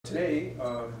Today,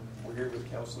 we're here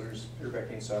with Councillors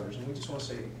Pidwerbecki and Saunders, and we just want to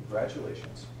say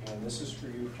congratulations, and this is for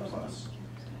you from us.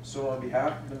 So on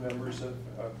behalf of the members of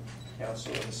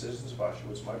Council and the citizens of Oshawa,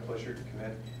 it's my pleasure to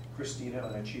commend Kristina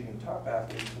on achieving top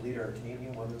athlete to lead our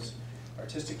Canadian women's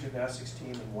artistic gymnastics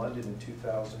team in London in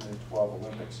 2012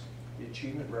 Olympics. The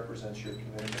achievement represents your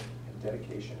commitment and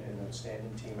dedication and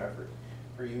outstanding team effort.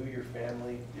 For you, your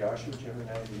family, the Oshawa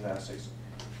Gemini Gymnastics,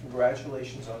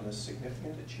 congratulations on this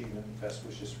significant achievement. Best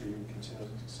wishes for you and continued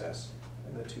success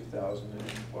in the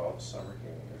 2012 Summer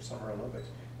Olympics.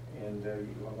 And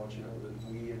I want you to know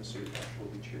that we in the city of Oshawa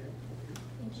will be cheering for you.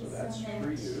 So that's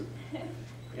for you.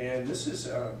 And this is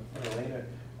Elena.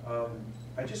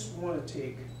 I just want to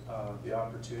take the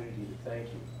opportunity to thank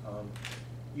you.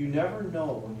 You never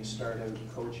know when you start out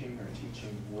coaching or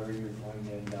teaching where you're going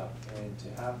to end up, and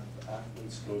to have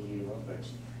athletes go to the Olympics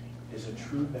is a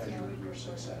true measure of your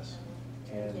success.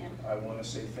 And I want to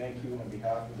say thank you on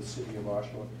behalf of the city of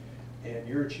Oshawa. And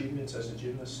your achievements as a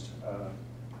gymnast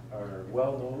are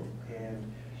well known,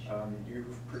 and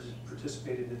you've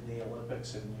participated in the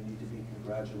Olympics, and you need to be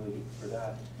congratulated for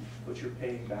that. But you're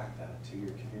paying back that to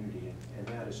your community, and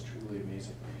that is truly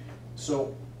amazing.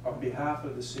 So on behalf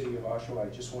of the city of Oshawa, I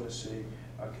just want to say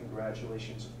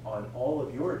congratulations on all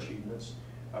of your achievements,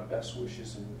 best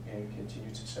wishes, and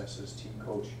continued success as team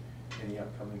coach in the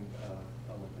upcoming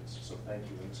Olympics. So thank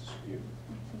you, and this is for you.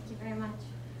 Thank you very much.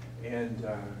 And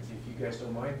if you guys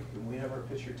don't mind, can we have our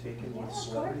picture taken with of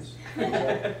celebrities? course.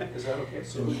 Is that okay?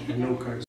 So no cards.